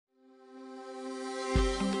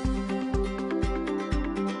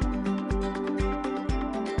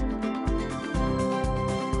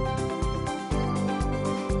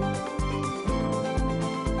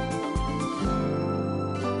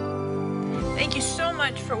Thank you so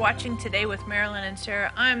much for watching today with Marilyn and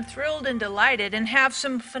Sarah. I'm thrilled and delighted and have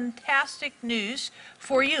some fantastic news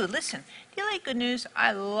for you. Listen, do you like good news?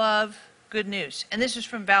 I love good news. And this is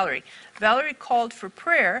from Valerie. Valerie called for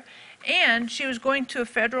prayer, and she was going to a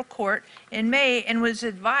federal court in May and was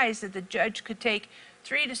advised that the judge could take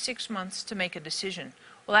 3 to 6 months to make a decision.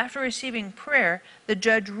 Well, after receiving prayer, the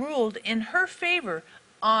judge ruled in her favor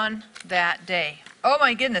on that day. Oh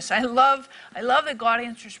my goodness, I love that God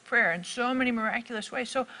answers prayer in so many miraculous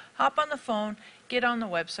ways. So hop on the phone, get on the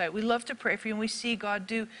website. We love to pray for you, and we see God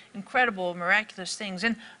do incredible, miraculous things.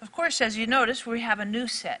 And of course, as you notice, we have a new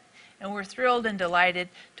set, and we're thrilled and delighted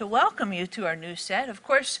to welcome you to our new set. Of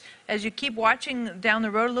course, as you keep watching down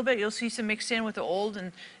the road a little bit, you'll see some mixed in with the old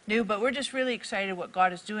and new, but we're just really excited what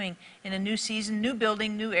God is doing in a new season, new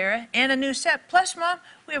building, new era, and a new set. Plus, Mom,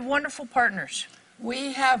 we have wonderful partners.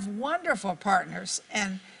 We have wonderful partners,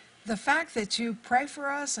 and the fact that you pray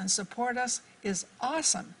for us and support us is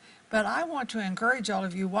awesome. But I want to encourage all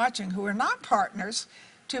of you watching who are not partners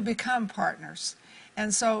to become partners.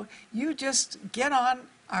 And so you just get on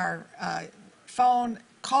our phone,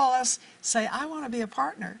 call us, say, I want to be a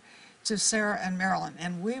partner to Sarah and Marilyn,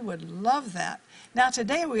 and we would love that. Now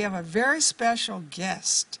today we have a very special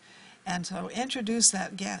guest. And so introduce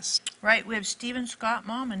that guest. Right, we have Stephen Scott,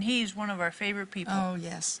 Mom, and he's one of our favorite people. Oh,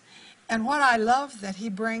 yes. And what I love that he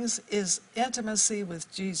brings is intimacy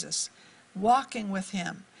with Jesus, walking with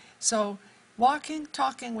him. So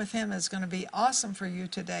talking with him is going to be awesome for you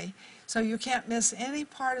today. So you can't miss any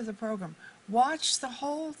part of the program. Watch the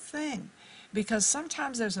whole thing, because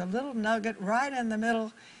sometimes there's a little nugget right in the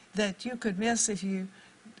middle that you could miss if you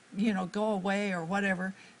go away or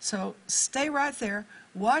whatever. So stay right there,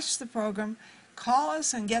 watch the program, call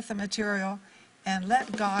us and get the material, and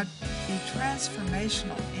let God be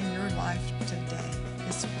transformational in your life today.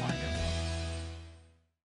 It's wonderful.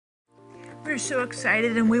 We're so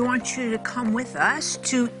excited, and we want you to come with us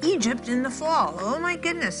to Egypt in the fall. Oh my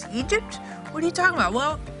goodness, Egypt? What are you talking about?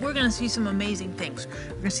 Well, we're going to see some amazing things.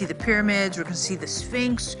 We're going to see the pyramids, we're going to see the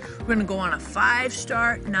Sphinx, we're going to go on a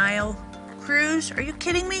 5-star Nile cruise. Are you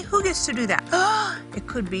kidding me? Who gets to do that? It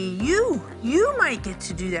could be you. You might get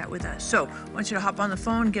to do that with us. So I want you to hop on the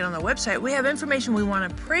phone, get on the website. We have information. We want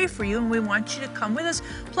to pray for you, and we want you to come with us.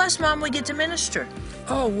 Plus, Mom, we get to minister.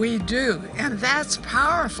 Oh, we do. And that's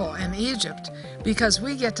powerful in Egypt, because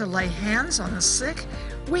we get to lay hands on the sick.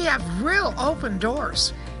 We have real open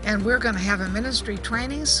doors, and we're going to have a ministry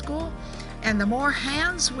training school. And the more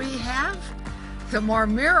hands we have, the more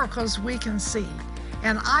miracles we can see.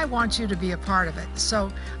 And I want you to be a part of it.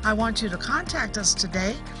 So I want you to contact us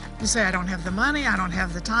today. You say, I don't have the money, I don't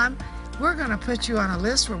have the time. We're going to put you on a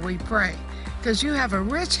list where we pray, because you have a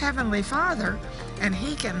rich Heavenly Father, and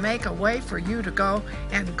He can make a way for you to go,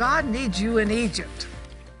 and God needs you in Egypt.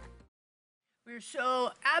 We're so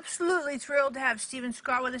absolutely thrilled to have Stephen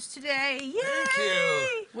Scott with us today. Yay! Thank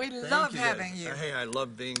you. We love having you. Hey, I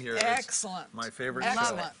love being here. Excellent. It's my favorite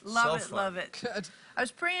Excellent. show. Love it. Good. I was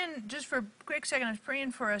praying, just for a quick second, I was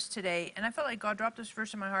praying for us today, and I felt like God dropped this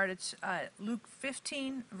verse in my heart. It's Luke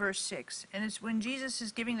 15, verse 6, and it's when Jesus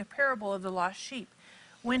is giving the parable of the lost sheep.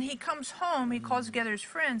 When he comes home, he calls together his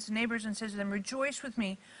friends, neighbors, and says to them, rejoice with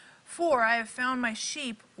me, for I have found my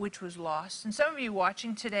sheep which was lost. And some of you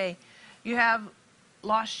watching today, you have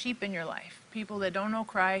lost sheep in your life, people that don't know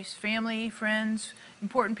Christ, family, friends,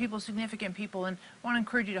 important people, significant people, and I want to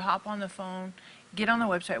encourage you to hop on the phone, get on the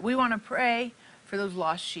website. We want to pray for those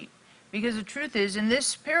lost sheep, because the truth is, in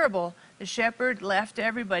this parable, the shepherd left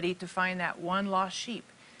everybody to find that one lost sheep,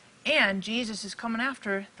 and Jesus is coming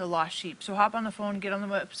after the lost sheep. So hop on the phone, get on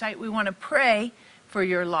the website. We want to pray for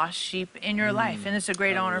your lost sheep in your life, and it's a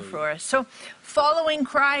great honor for us. So, following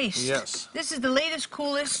Christ. Yes. This is the latest,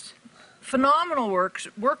 coolest, phenomenal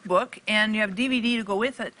workbook, and you have DVD to go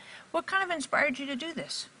with it. What kind of inspired you to do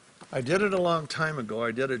this? I did it a long time ago.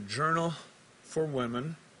 I did a journal for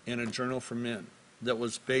women and a journal for men that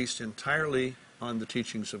was based entirely on the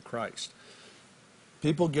teachings of Christ.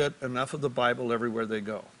 People get enough of the Bible everywhere they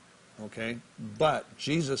go, okay? But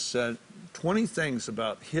Jesus said 20 things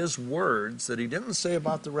about his words that he didn't say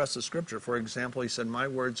about the rest of Scripture. For example, he said, my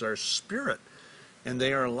words are spirit and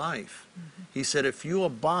they are life. He said, if you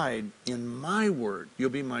abide in my word,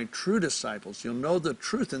 you'll be my true disciples. You'll know the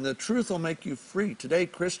truth, and the truth will make you free. Today,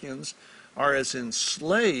 Christians are as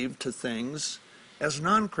enslaved to things as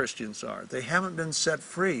non-Christians are. They haven't been set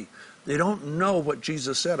free. They don't know what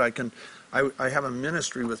Jesus said. I have a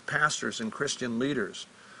ministry with pastors and Christian leaders,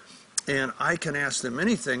 and I can ask them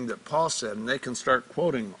anything that Paul said, and they can start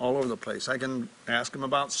quoting all over the place. I can ask them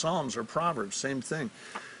about Psalms or Proverbs, same thing.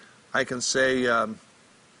 I can say,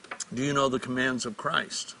 do you know the commands of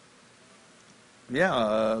Christ? Yeah,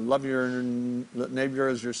 love your neighbor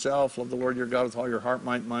as yourself. Love the Lord your God with all your heart,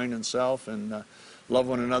 mind, and self. And love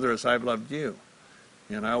one another as I've loved you.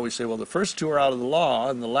 And I always say, well, the first two are out of the law,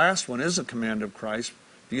 and the last one is a command of Christ.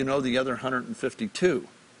 Do you know the other 152?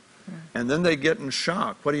 And then they get in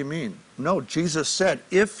shock. What do you mean? No, Jesus said,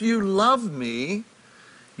 if you love me,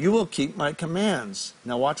 you will keep my commands.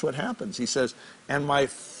 Now watch what happens. He says, and my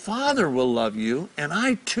Father will love you, and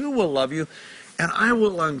I too will love you, and I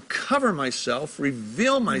will uncover myself,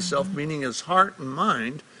 reveal myself, meaning his heart and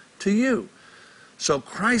mind, to you. So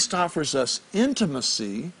Christ offers us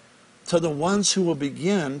intimacy to the ones who will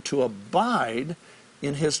begin to abide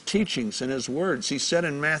in his teachings and his words. He said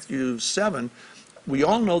in Matthew 7, we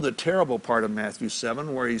all know the terrible part of Matthew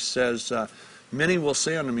 7, where he says, many will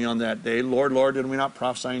say unto me on that day, Lord, Lord, did we not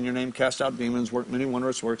prophesy in your name, cast out demons, work many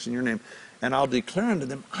wondrous works in your name? And I'll declare unto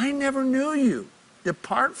them, I never knew you.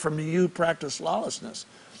 Depart from me, you who practice lawlessness.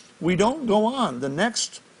 We don't go on. The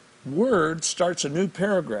next word starts a new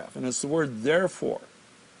paragraph, and it's the word therefore.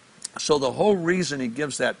 So the whole reason he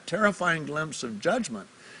gives that terrifying glimpse of judgment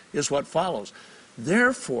is what follows.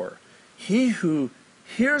 Therefore, he who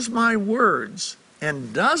hears my words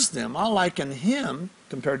and does them, I'll liken him,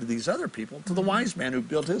 compared to these other people, to the wise man who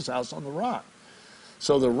built his house on the rock.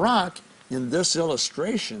 So the rock in this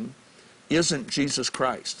illustration isn't Jesus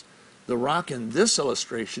Christ. The rock in this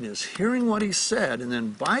illustration is hearing what he said, and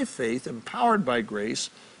then by faith, empowered by grace,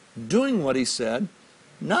 doing what he said,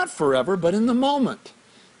 not forever, but in the moment.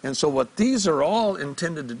 And so what these are all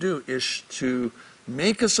intended to do is to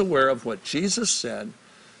make us aware of what Jesus said,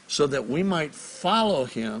 so that we might follow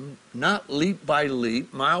him, not leap by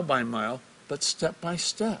leap, mile by mile, but step by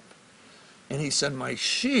step. And he said, my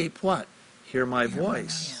sheep, what? Hear my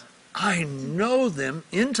voice. I know them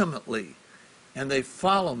intimately, and they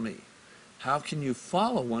follow me. How can you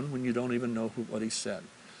follow one when you don't even know what he said?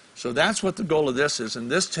 So that's what the goal of this is.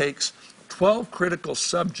 And this takes 12 critical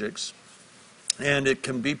subjects, and it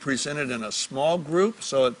can be presented in a small group,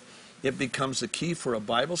 so it becomes a key for a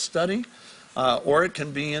Bible study, or it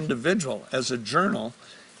can be individual as a journal.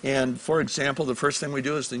 And for example, the first thing we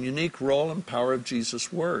do is the unique role and power of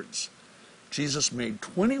Jesus' words. Jesus made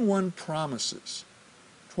 21 promises,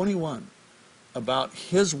 21, about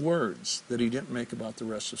his words that he didn't make about the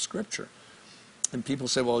rest of Scripture. And people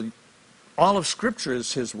say, well, all of Scripture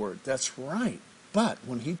is his word. That's right. But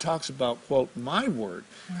when he talks about, quote, my word,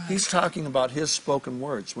 he's talking about his spoken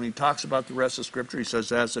words. When he talks about the rest of Scripture, he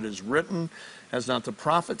says, as it is written, has not the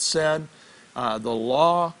prophet said, the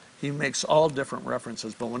law, he makes all different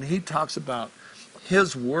references. But when he talks about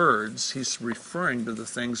his words, he's referring to the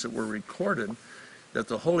things that were recorded, that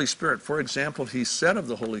the Holy Spirit, for example, he said of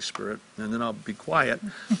the Holy Spirit, and then I'll be quiet,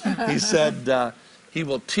 he said, he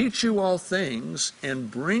will teach you all things and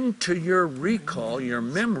bring to your recall, your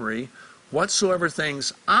memory, whatsoever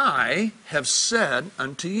things I have said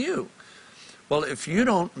unto you. Well, if you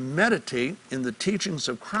don't meditate in the teachings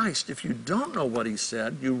of Christ, if you don't know what he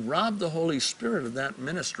said, you rob the Holy Spirit of that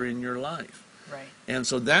ministry in your life. Right. And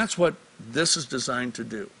so that's what this is designed to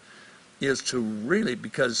do, is to really,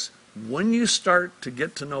 because when you start to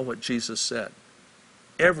get to know what Jesus said,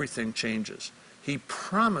 everything changes. He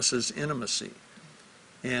promises intimacy.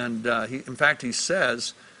 And in fact, he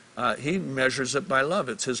says, he measures it by love.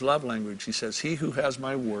 It's his love language. He says, he who has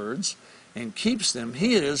my words and keeps them,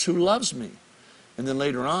 he it is who loves me. And then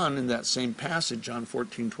later on in that same passage, John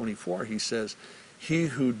 14:24, he says, he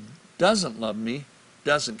who doesn't love me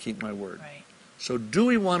doesn't keep my word. Right. So do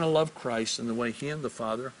we want to love Christ in the way he and the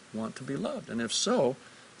Father want to be loved? And if so,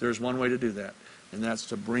 there's one way to do that. And that's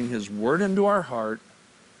to bring his word into our heart.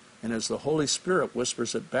 And as the Holy Spirit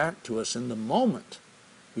whispers it back to us in the moment,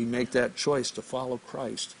 we make that choice to follow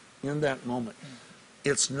Christ in that moment.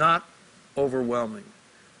 It's not overwhelming.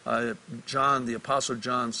 John, the Apostle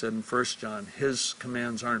John said in 1 John, his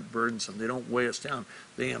commands aren't burdensome. They don't weigh us down.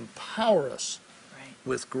 They empower us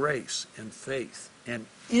with grace and faith and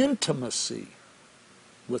intimacy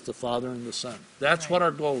with the Father and the Son. That's what our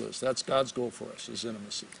goal is. That's God's goal for us, is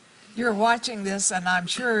intimacy. You're watching this, and I'm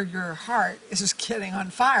sure your heart is just getting on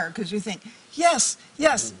fire because you think, yes,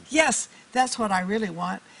 yes, yes, that's what I really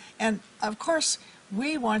want. And, of course,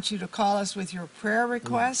 we want you to call us with your prayer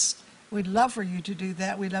requests. We'd love for you to do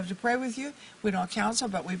that. We'd love to pray with you. We don't counsel,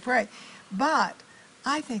 but we pray. But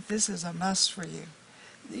I think this is a must for you.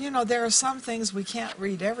 You know, there are some things we can't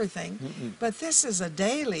read everything, but this is a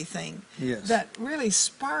daily thing that really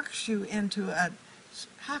sparks you into a,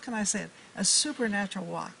 how can I say it, a supernatural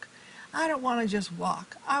walk. I don't want to just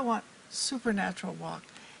walk. I want supernatural walk.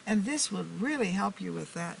 And this would really help you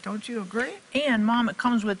with that. Don't you agree? And Mom, it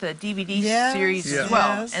comes with a DVD Yes, series Yeah. as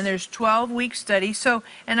well. yes. And there's 12-week studies. So,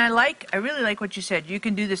 and I really like what you said. You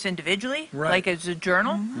can do this individually, Right. like as a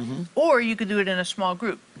journal, or you could do it in a small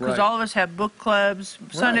group. Because Right. all of us have book clubs,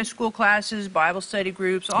 Sunday Right. school classes, Bible study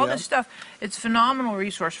groups, all Yeah. this stuff. It's a phenomenal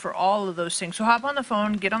resource for all of those things. So hop on the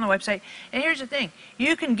phone, get on the website. And here's the thing.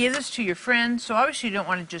 You can give this to your friends. So obviously you don't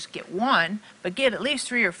want to just get one, but get at least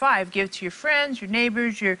 3 or 5. Give it to your friends, your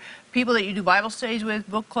neighbors, your people that you do Bible studies with,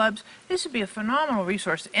 book clubs. This would be a phenomenal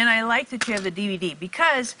resource. And I like that you have the DVD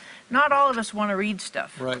because not all of us want to read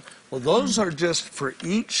stuff. Right. Well, those are just for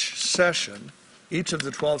each session, each of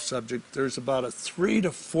the 12 subjects, there's about a 3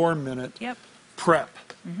 to 4 minute Yep. prep.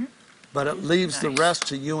 But it leaves the Nice. rest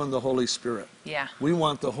to you and the Holy Spirit. Yeah. We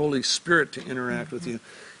want the Holy Spirit to interact with you.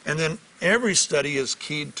 And then every study is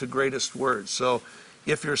keyed to greatest words. So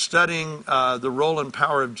if you're studying the role and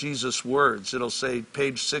power of Jesus' words, it'll say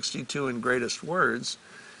page 62 in greatest words.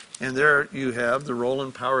 And there you have the role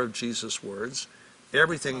and power of Jesus' words.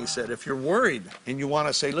 Everything he said. If you're worried and you want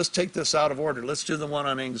to say, let's take this out of order. Let's do the one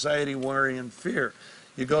on anxiety, worry, and fear.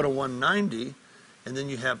 You go to 190, and then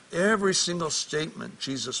you have every single statement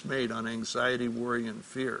Jesus made on anxiety, worry, and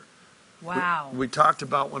fear. Wow. We talked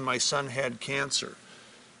about when my son had cancer.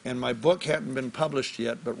 And my book hadn't been published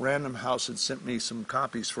yet, but Random House had sent me some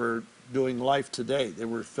copies for doing Life Today. They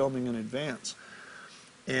were filming in advance.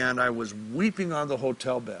 And I was weeping on the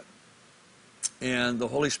hotel bed. And the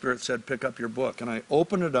Holy Spirit said, pick up your book. And I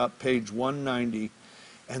opened it up, page 190,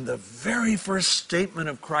 and the very first statement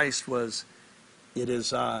of Christ was, it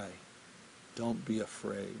is I. Don't be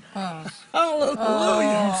afraid.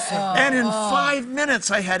 Hallelujah. And in 5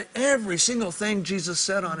 minutes, I had every single thing Jesus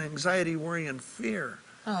said on anxiety, worry, and fear.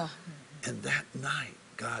 Oh, And that night,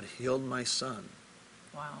 God healed my son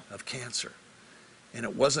Wow. of cancer. And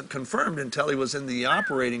it wasn't confirmed until he was in the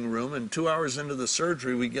operating room, and 2 hours into the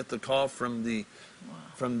surgery, we get the call from the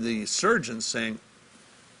surgeon saying,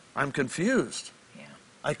 I'm confused. Yeah.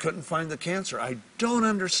 I couldn't find the cancer. I don't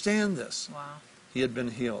understand this. Wow. He had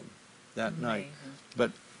been healed that night. Amazing.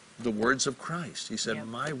 But the words of Christ, he said, Yep.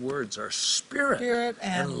 my words are spirit, Spirit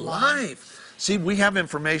and life. See, we have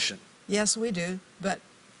information. yes, we do. But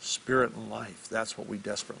Spirit and life. That's what we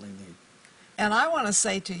desperately need. and I want to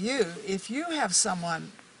say to you, if you have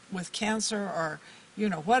someone with cancer or,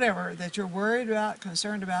 whatever that you're worried about,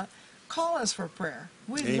 concerned about, call us for prayer.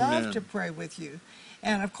 We'd love Amen. to pray with you.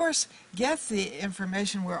 And of course, get the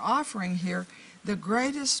information we're offering here, the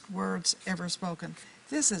greatest words ever spoken.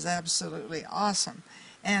 This is absolutely awesome.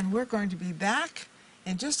 And we're going to be back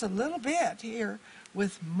in just a little bit here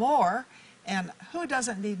with more. And who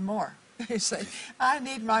doesn't need more? You say, I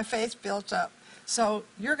need my faith built up. So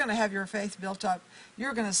you're going to have your faith built up.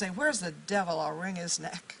 You're going to say, where's the devil? I'll wring his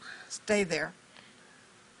neck. Stay there.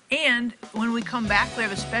 And when we come back, we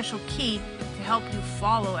have a special key to help you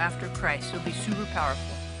follow after Christ. It'll be super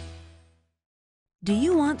powerful. Do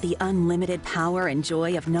you want the unlimited power and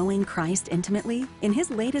joy of knowing Christ intimately? In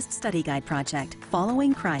his latest study guide project,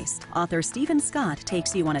 Following Christ, author Stephen Scott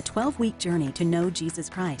takes you on a 12-week journey to know Jesus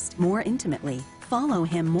Christ more intimately, follow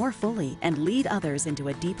him more fully, and lead others into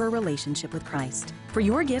a deeper relationship with Christ. For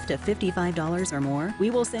your gift of $55 or more, we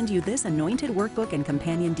will send you this anointed workbook and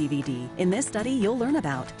companion DVD. In this study, you'll learn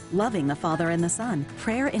about loving the Father and the Son,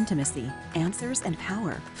 prayer intimacy, answers and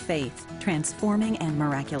power, faith, transforming and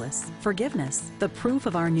miraculous, forgiveness, the proof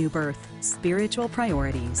of our new birth, spiritual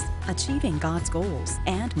priorities, achieving God's goals,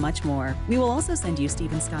 and much more. We will also send you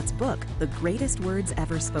Stephen Scott's book, The Greatest Words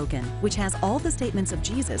Ever Spoken, which has all the statements of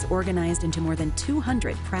Jesus organized into more than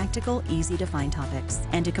 200 practical, easy-to-find topics.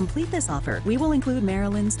 And to complete this offer, we will include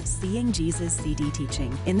Marilyn's Seeing Jesus CD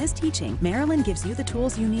teaching. In this teaching, Marilyn gives you the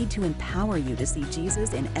tools you need to empower you to see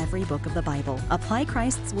Jesus in every book of the Bible. Apply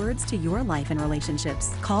Christ's words to your life and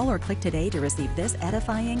relationships. Call or click today to receive this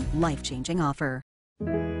edifying, life-changing offer.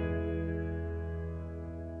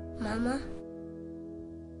 Mama,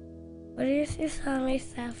 what is your song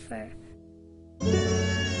suffer?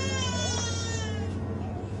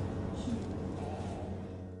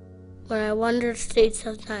 When I wander streets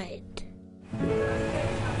of night.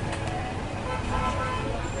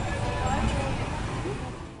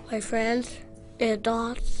 My friends, their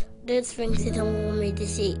thoughts, their things they don't want me to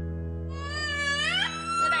see.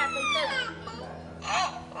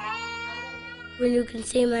 When you can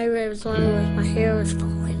see my ribs wondering if my hair is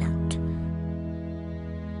falling out.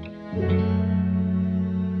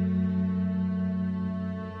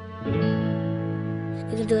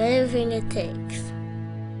 You can do everything it takes.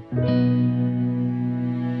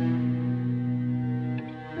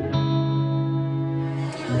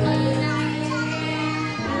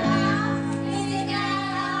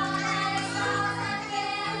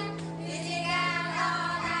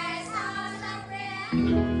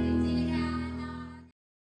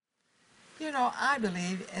 you know, I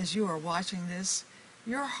believe as you are watching this,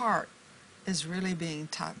 your heart is really being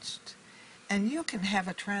touched. And you can have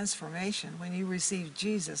a transformation when you receive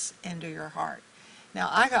Jesus into your heart. Now,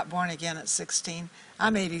 I got born again at 16.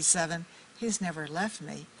 I'm 87. He's never left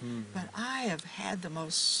me. But I have had the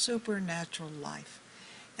most supernatural life.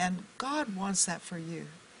 And God wants that for you.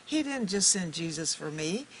 He didn't just send Jesus for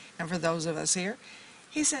me and for those of us here.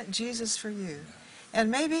 He sent Jesus for you.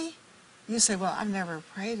 And maybe you say, well, I've never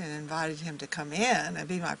prayed and invited him to come in and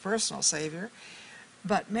be my personal Savior.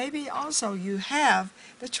 But maybe also you have,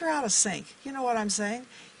 but you're out of sync. You know what I'm saying?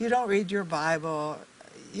 You don't read your Bible.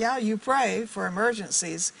 Yeah, you pray for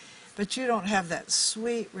emergencies, but you don't have that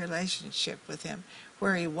sweet relationship with him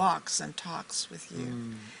where he walks and talks with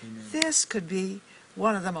you. This could be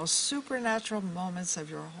one of the most supernatural moments of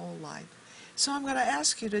your whole life. So I'm going to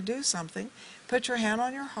ask you to do something. Put your hand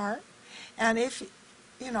on your heart. And if,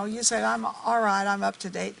 you know, you say, I'm all right, I'm up to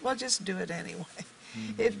date, well, just do it anyway.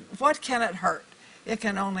 What can it hurt? It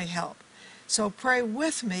can only help. So pray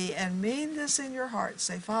with me and mean this in your heart.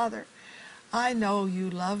 Say, Father, I know you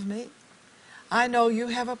love me. I know you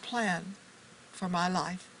have a plan for my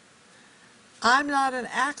life. I'm not an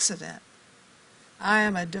accident. I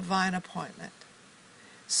am a divine appointment.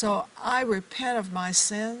 So I repent of my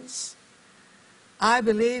sins. I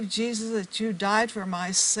believe, Jesus, that you died for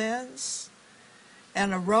my sins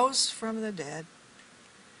and arose from the dead.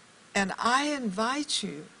 And I invite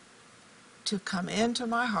you to come into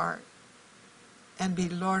my heart and be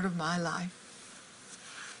Lord of my life.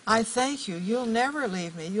 I thank you. You'll never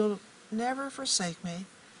leave me. You'll never forsake me.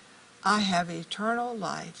 I have eternal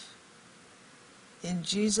life. In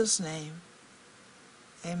Jesus' name,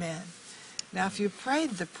 amen. Now, if you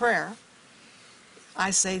prayed the prayer, I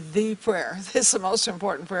say the prayer. This is the most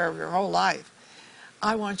important prayer of your whole life.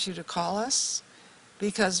 I want you to call us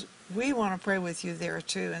because we want to pray with you there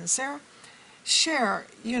too. And Sarah, share,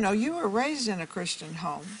 you know, you were raised in a Christian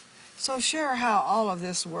home, so share how all of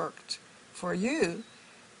this worked for you,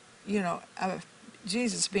 you know,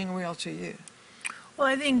 Jesus being real to you. Well,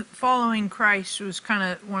 I think following Christ was kind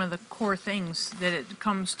of one of the core things that it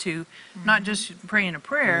comes to, not just praying a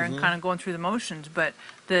prayer and kind of going through the motions, but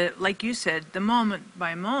the, like you said, the moment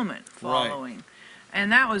by moment following. Right. And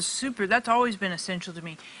that was super, that's always been essential to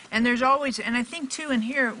me. And there's always, and I think too in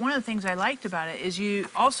here, one of the things I liked about it is you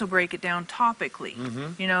also break it down topically.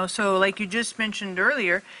 You know, so like you just mentioned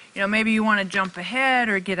earlier, you know, maybe you want to jump ahead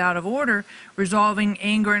or get out of order, resolving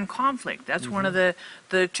anger and conflict. That's one of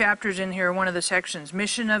the chapters in here, one of the sections.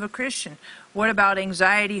 Mission of a Christian. What about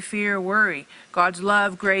anxiety, fear, worry? God's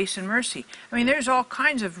love, grace, and mercy. I mean, there's all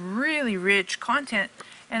kinds of really rich content.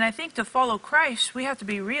 And I think to follow Christ, we have to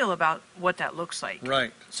be real about what that looks like.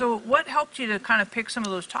 Right. So what helped you to kind of pick some of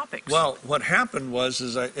those topics? Well, what happened was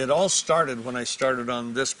it all started when I started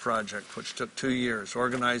on this project, which took 2 years,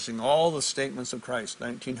 organizing all the statements of Christ,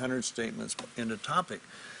 1,900 statements, into topic.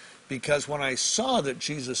 Because when I saw that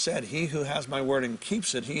Jesus said, he who has my word and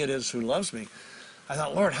keeps it, he it is who loves me, I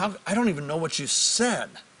thought, Lord, I don't even know what you said.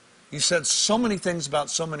 You said so many things about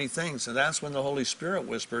so many things. And that's when the Holy Spirit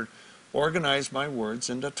whispered, organize my words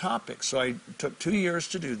into topics. So I took 2 years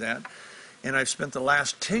to do that, and I've spent the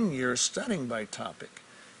last 10 years studying by topic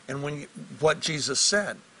and what Jesus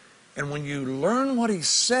said. And when you learn what he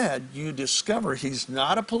said, you discover he's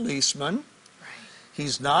not a policeman,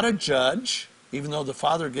 he's not a judge, even though the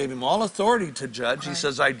Father gave him all authority to judge. He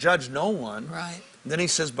says, I judge no one. Then he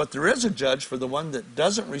says, but there is a judge for the one that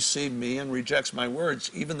doesn't receive me and rejects my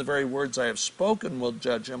words. Even the very words I have spoken will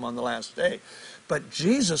judge him on the last day. But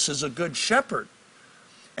Jesus is a good shepherd.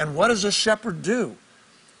 And what does a shepherd do?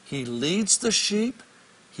 He leads the sheep,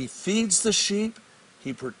 he feeds the sheep,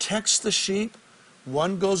 he protects the sheep.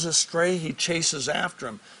 One goes astray, he chases after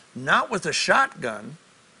him. Not with a shotgun,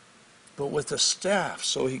 but with a staff,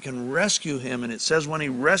 so he can rescue him. And it says when he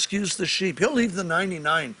rescues the sheep, he'll leave the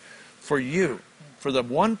 99 for you. For the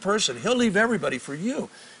one person, he'll leave everybody for you.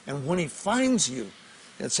 And when he finds you,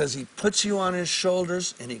 it says he puts you on his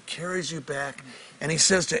shoulders and he carries you back. And he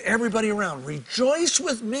says to everybody around, rejoice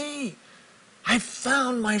with me. I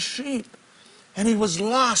found my sheep. And he was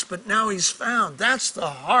lost, but now he's found. That's the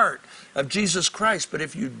heart of Jesus Christ. But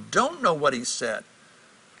if you don't know what he said,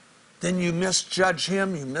 then you misjudge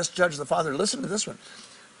him, you misjudge the Father. Listen to this one.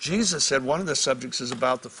 Jesus said, one of the subjects is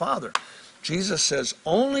about the Father. Jesus says,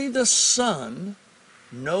 only the Son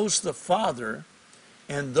knows the Father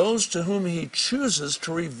and those to whom he chooses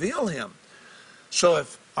to reveal him. So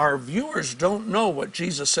if our viewers don't know what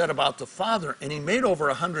Jesus said about the Father, and he made over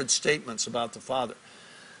 100 statements about the Father,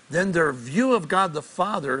 then their view of God the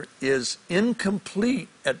Father is incomplete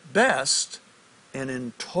at best and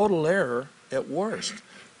in total error at worst.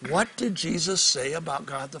 What did Jesus say about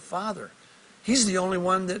God the Father? He's the only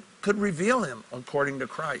one that could reveal him according to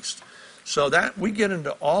Christ. So that we get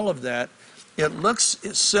into all of that.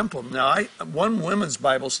 It's simple. Now, one women's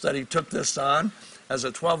Bible study took this on as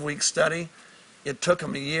a 12-week study. It took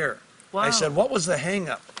them a year. Wow. I said, what was the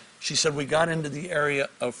hang-up? She said, we got into the area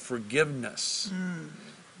of forgiveness.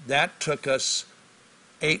 That took us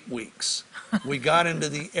 8 weeks. We got into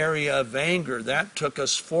the area of anger. That took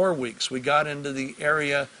us 4 weeks. We got into the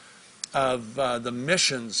area of the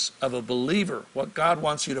missions of a believer, what God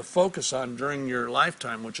wants you to focus on during your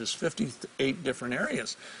lifetime, which is 58 different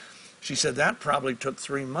areas. She said that probably took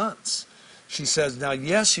 3 months. She says, now,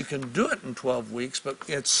 yes, you can do it in 12 weeks, but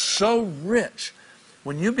it's so rich.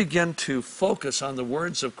 When you begin to focus on the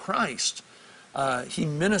words of Christ, he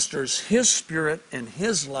ministers his spirit and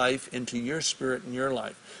his life into your spirit and your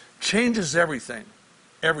life. Changes everything.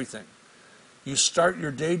 Everything. You start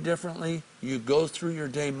your day differently. You go through your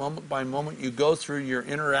day moment by moment. You go through your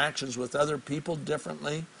interactions with other people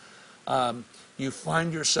differently. You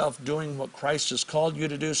find yourself doing what Christ has called you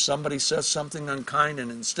to do. Somebody says something unkind, and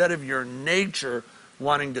instead of your nature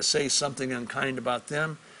wanting to say something unkind about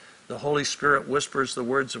them, the Holy Spirit whispers the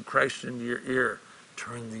words of Christ into your ear.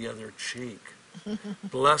 Turn the other cheek.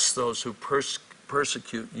 Bless those who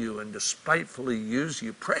persecute you and despitefully use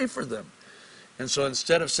you. Pray for them. And so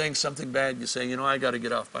instead of saying something bad, you say, I got to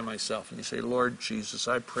get off by myself. And you say, Lord Jesus,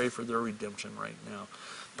 I pray for their redemption right now.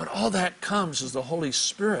 But all that comes as the Holy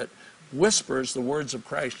Spirit whispers the words of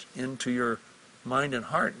Christ into your mind and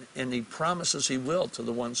heart. And he promises he will to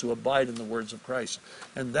the ones who abide in the words of Christ.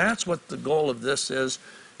 And that's what the goal of this is.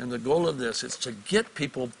 And the goal of this is to get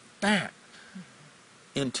people back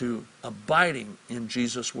into abiding in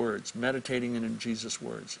Jesus' words, meditating in Jesus'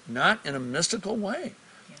 words, not in a mystical way.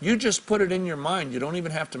 You just put it in your mind. You don't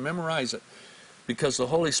even have to memorize it. Because the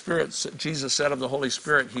Holy Spirit, Jesus said of the Holy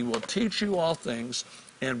Spirit, he will teach you all things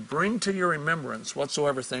and bring to your remembrance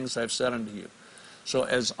whatsoever things I've said unto you. So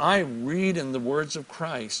as I read in the words of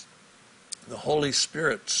Christ, the Holy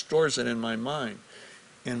Spirit stores it in my mind.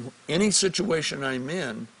 In any situation I'm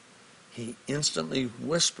in, he instantly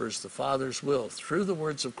whispers the Father's will through the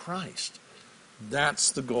words of Christ.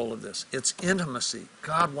 That's the goal of this. It's intimacy.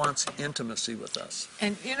 God wants intimacy with us.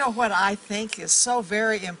 And you know what I think is so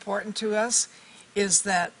very important to us is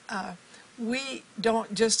that we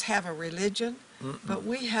don't just have a religion, but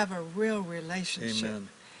we have a real relationship. Amen.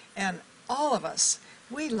 And all of us,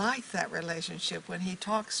 we like that relationship when he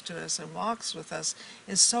talks to us and walks with us.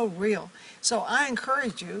 It's so real. So I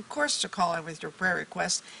encourage you, of course, to call in with your prayer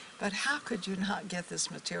requests, but how could you not get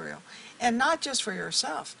this material? And not just for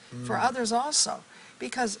yourself, for others also.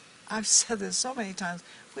 Because I've said this so many times,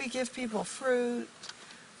 we give people fruit,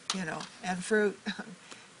 and fruit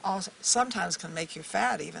also sometimes can make you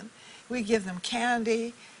fat even. We give them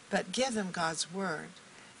candy, but give them God's Word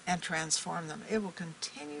and transform them. It will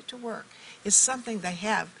continue to work. It's something they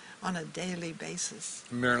have on a daily basis.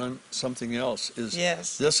 Marilyn, something else is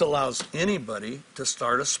Yes. this allows anybody to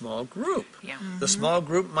start a small group. Yeah. The small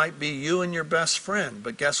group might be you and your best friend,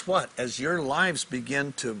 but guess what? As your lives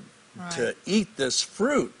begin to eat this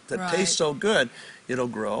fruit that tastes so good, it'll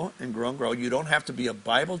grow and grow and grow. You don't have to be a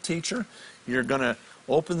Bible teacher. You're going to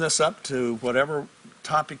open this up to whatever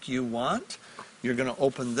topic you want. You're going to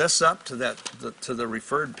open this up to the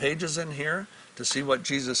referred pages in here to see what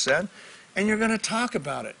Jesus said. And you're going to talk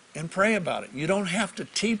about it and pray about it. You don't have to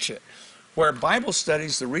teach it. Where Bible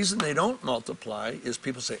studies, the reason they don't multiply is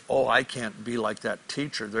people say, oh, I can't be like that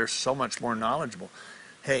teacher. They're so much more knowledgeable.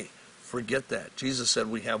 Hey, forget that. Jesus said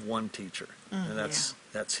we have one teacher, and that's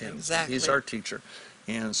him. Exactly. He's our teacher.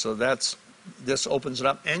 And so this opens it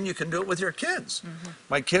up, and you can do it with your kids.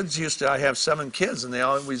 My kids I have 7 kids, and they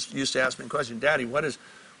always used to ask me a question, Daddy,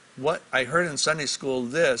 what I heard in Sunday school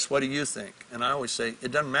this, what do you think? And I always say,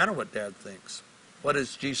 it doesn't matter what Dad thinks. What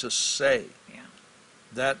does Jesus say? Yeah.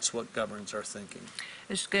 That's what governs our thinking.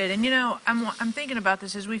 It's good. And I'm thinking about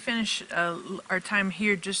this as we finish our time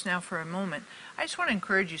here just now for a moment. I just want to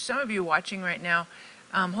encourage you, some of you watching right now,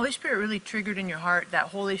 Holy Spirit really triggered in your heart that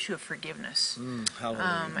whole issue of forgiveness.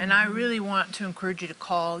 Hallelujah. And I really want to encourage you to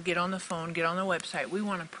call, get on the phone, get on the website. We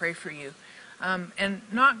want to pray for you. And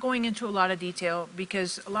not going into a lot of detail,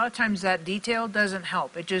 because a lot of times that detail doesn't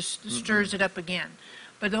help. It just stirs it up again.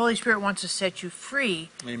 But the Holy Spirit wants to set you free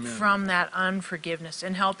from that unforgiveness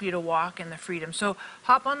and help you to walk in the freedom. So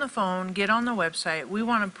hop on the phone, get on the website. We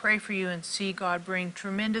want to pray for you and see God bring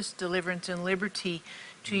tremendous deliverance and liberty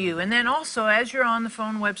to you. And then also, as you're on the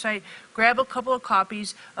phone website, grab a couple of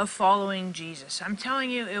copies of Following Jesus. I'm telling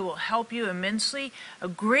you, it will help you immensely. A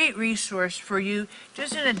great resource for you,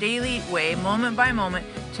 just in a daily way, moment by moment,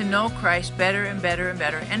 to know Christ better and better and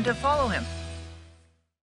better, and to follow him.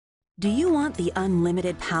 Do you want the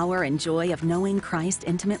unlimited power and joy of knowing Christ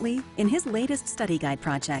intimately? In his latest study guide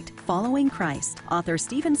project, Following Christ, author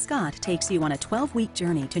Stephen Scott takes you on a 12-week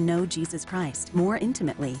journey to know Jesus Christ more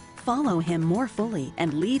intimately, follow him more fully,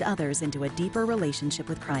 and lead others into a deeper relationship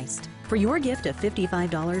with Christ. For your gift of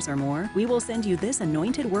 $55 or more, we will send you this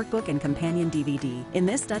anointed workbook and companion DVD. In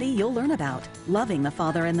this study, you'll learn about loving the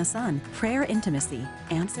Father and the Son, prayer intimacy,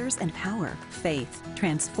 answers and power, faith,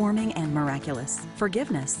 transforming and miraculous,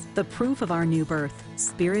 forgiveness, the proof of our new birth,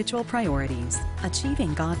 spiritual priorities,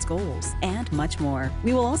 achieving God's goals, and much more.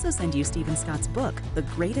 We will also send you Stephen Scott's book, The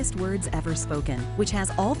Greatest Words Ever Spoken, which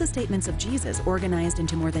has all the statements of Jesus organized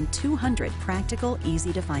into more than 200 practical,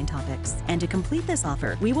 easy-to-find topics. And to complete this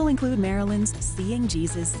offer, we will include Marilyn's Seeing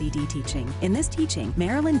Jesus CD teaching. In this teaching,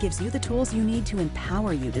 Marilyn gives you the tools you need to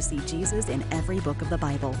empower you to see Jesus in every book of the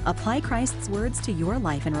Bible. Apply Christ's words to your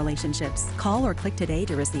life and relationships. Call or click today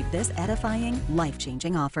to receive this edifying,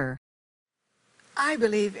 life-changing offer. I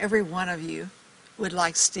believe every one of you would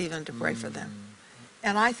like Stephen to pray for them.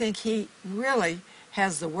 And I think he really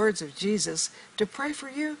has the words of Jesus to pray for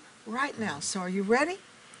you right now. So are you ready?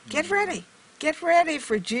 Get ready. Get ready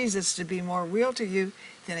for Jesus to be more real to you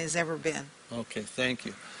than he's ever been. Okay, thank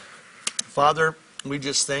you. Father, we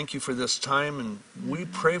just thank you for this time, and we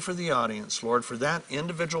pray for the audience, Lord, for that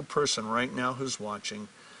individual person right now who's watching.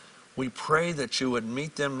 We pray that you would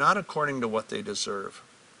meet them not according to what they deserve,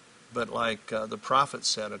 but like the prophet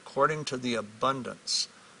said, according to the abundance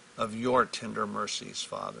of your tender mercies,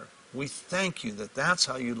 Father. We thank you that that's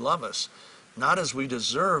how you love us, not as we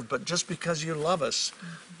deserve, but just because you love us,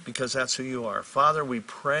 because that's who you are. Father, we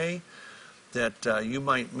pray that you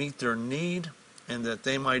might meet their need, and that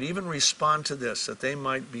they might even respond to this, that they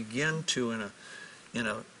might begin to, in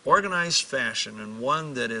a organized fashion, and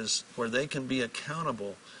one that is where they can be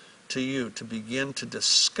accountable to you, to begin to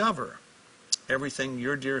discover everything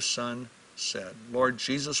your dear Son said. Lord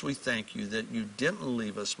Jesus, we thank you that you didn't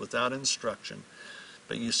leave us without instruction,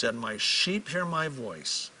 but you said, my sheep hear my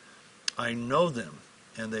voice. I know them,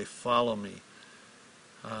 and they follow me.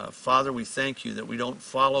 Father, we thank you that we don't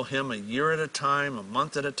follow him a year at a time, a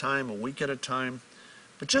month at a time, a week at a time,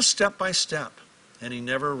 but just step by step, and he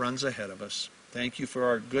never runs ahead of us. Thank you for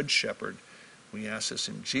our good shepherd. We ask this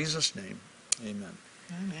in Jesus' name. Amen.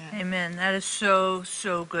 Amen. Amen. That is so,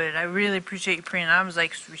 so good. I really appreciate you praying. I was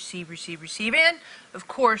like, receive, receive, receive. And, of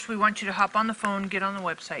course, we want you to hop on the phone, get on the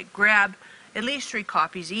website, grab at least 3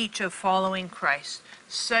 copies each of Following Christ.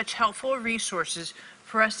 Such helpful resources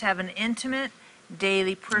for us to have an intimate,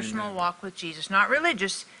 daily, personal walk with Jesus. Not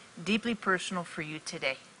religious, deeply personal for you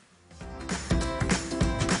today.